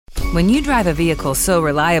When you drive a vehicle so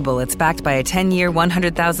reliable it's backed by a 10-year,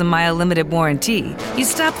 100,000-mile limited warranty, you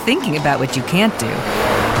stop thinking about what you can't do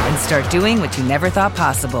and start doing what you never thought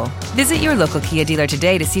possible. Visit your local Kia dealer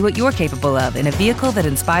today to see what you're capable of in a vehicle that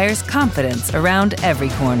inspires confidence around every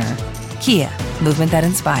corner. Kia, movement that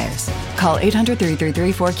inspires. Call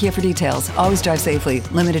 800-333-4KIA for details. Always drive safely.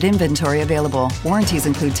 Limited inventory available. Warranties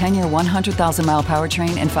include 10-year 100,000-mile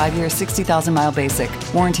powertrain and 5-year 60,000-mile basic.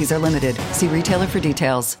 Warranties are limited. See retailer for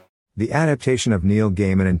details. The adaptation of Neil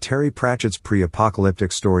Gaiman and Terry Pratchett's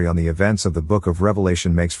pre-apocalyptic story on the events of the Book of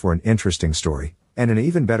Revelation makes for an interesting story, and an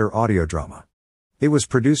even better audio drama. It was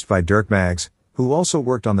produced by Dirk Maggs, who also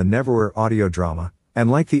worked on the Neverwhere audio drama, and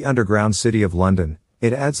like The Underground City of London,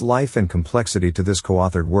 it adds life and complexity to this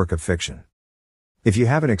co-authored work of fiction. If you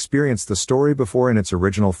haven't experienced the story before in its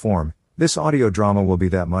original form, this audio drama will be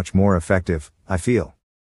that much more effective, I feel.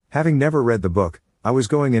 Having never read the book, I was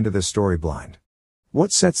going into this story blind.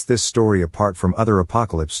 What sets this story apart from other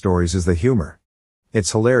apocalypse stories is the humor.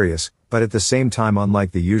 It's hilarious, but at the same time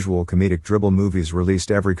unlike the usual comedic dribble movies released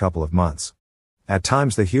every couple of months. At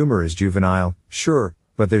times the humor is juvenile, sure,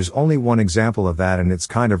 but there's only one example of that and it's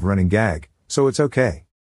kind of running gag, so it's okay.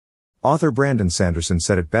 Author Brandon Sanderson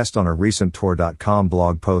said it best on a recent Tor.com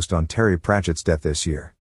blog post on Terry Pratchett's death this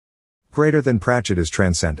year. Greater than Pratchett is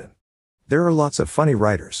transcendent. There are lots of funny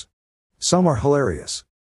writers. Some are hilarious.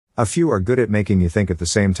 A few are good at making you think at the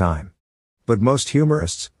same time. But most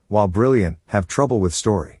humorists, while brilliant, have trouble with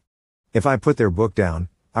story. If I put their book down,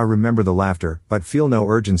 I remember the laughter, but feel no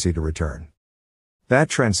urgency to return. That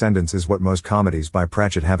transcendence is what most comedies by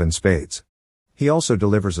Pratchett have in spades. He also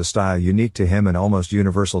delivers a style unique to him and almost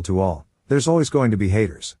universal to all. There's always going to be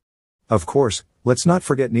haters. Of course, let's not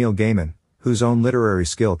forget Neil Gaiman, whose own literary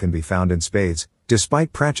skill can be found in spades,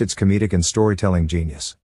 despite Pratchett's comedic and storytelling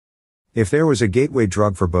genius. If there was a gateway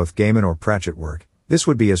drug for both Gaiman or Pratchett work, this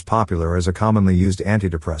would be as popular as a commonly used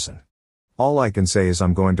antidepressant. All I can say is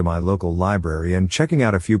I'm going to my local library and checking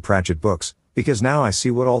out a few Pratchett books, because now I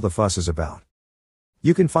see what all the fuss is about.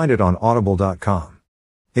 You can find it on audible.com.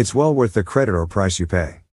 It's well worth the credit or price you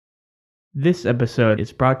pay. This episode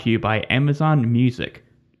is brought to you by Amazon Music.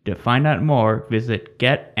 To find out more, visit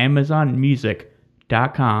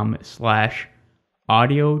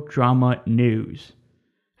getamazonmusic.com/audiodramanews.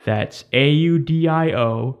 That's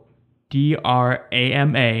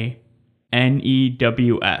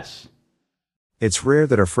AUDIODRAMANEWS. It's rare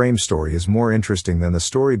that a frame story is more interesting than the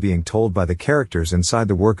story being told by the characters inside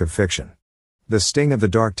the work of fiction. The Sting of the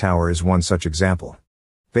Dark Tower is one such example.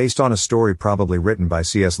 Based on a story probably written by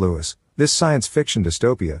C.S. Lewis, this science fiction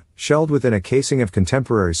dystopia, shelled within a casing of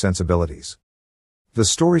contemporary sensibilities. The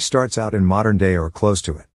story starts out in modern day or close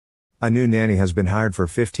to it. A new nanny has been hired for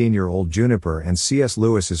 15-year-old Juniper and C.S.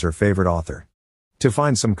 Lewis is her favorite author. To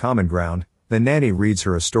find some common ground, the nanny reads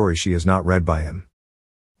her a story she has not read by him.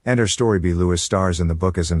 And her story B. Lewis stars in the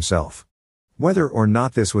book as himself. Whether or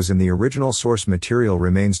not this was in the original source material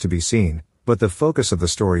remains to be seen, but the focus of the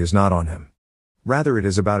story is not on him. Rather it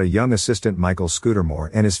is about a young assistant Michael Scudamore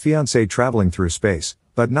and his fiancée traveling through space,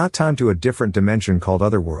 but not time to a different dimension called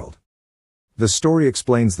Otherworld. The story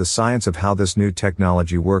explains the science of how this new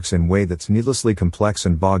technology works in a way that's needlessly complex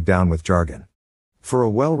and bogged down with jargon. For a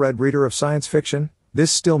well-read reader of science fiction,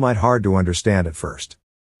 this still might hard to understand at first.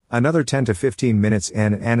 Another 10 to 15 minutes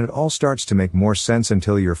in and it all starts to make more sense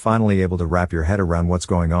until you're finally able to wrap your head around what's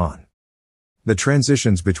going on. The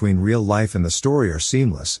transitions between real life and the story are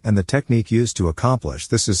seamless, and the technique used to accomplish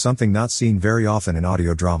this is something not seen very often in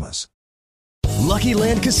audio dramas. Lucky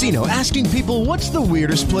Land Casino, asking people, what's the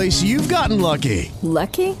weirdest place you've gotten lucky?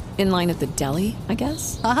 Lucky? In line at the deli, I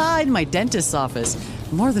guess? Aha, in my dentist's office.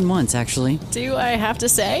 More than once, actually. Do I have to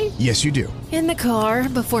say? Yes, you do. In the car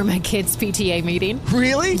before my kids' PTA meeting.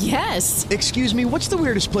 Really? Yes. Excuse me, what's the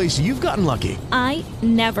weirdest place you've gotten lucky? I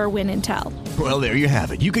never win and tell. Well, there you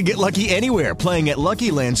have it. You can get lucky anywhere, playing at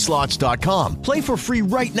LuckyLandSlots.com. Play for free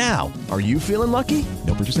right now. Are you feeling lucky?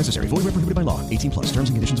 No purchase necessary. Void where prohibited by law. 18+. Terms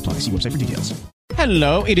and conditions apply. See website for details.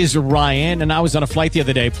 Hello, it is Ryan, and I was on a flight the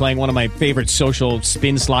other day playing one of my favorite social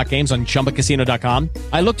spin slot games on ChumbaCasino.com.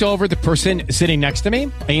 I looked over at the person sitting next to me,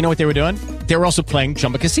 and you know what they were doing? They were also playing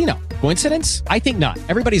Chumba Casino. Coincidence? I think not.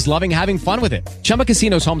 Everybody's loving having fun with it. Chumba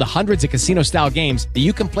Casino is home to hundreds of casino-style games that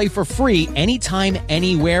you can play for free anytime,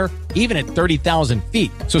 anywhere, even at 30,000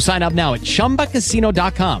 feet. So sign up now at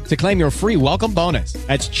ChumbaCasino.com to claim your free welcome bonus.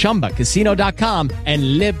 That's ChumbaCasino.com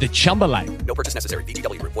and live the Chumba life. No purchase necessary.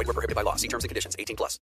 VGW. Void where prohibited by law. See terms and conditions. 18+.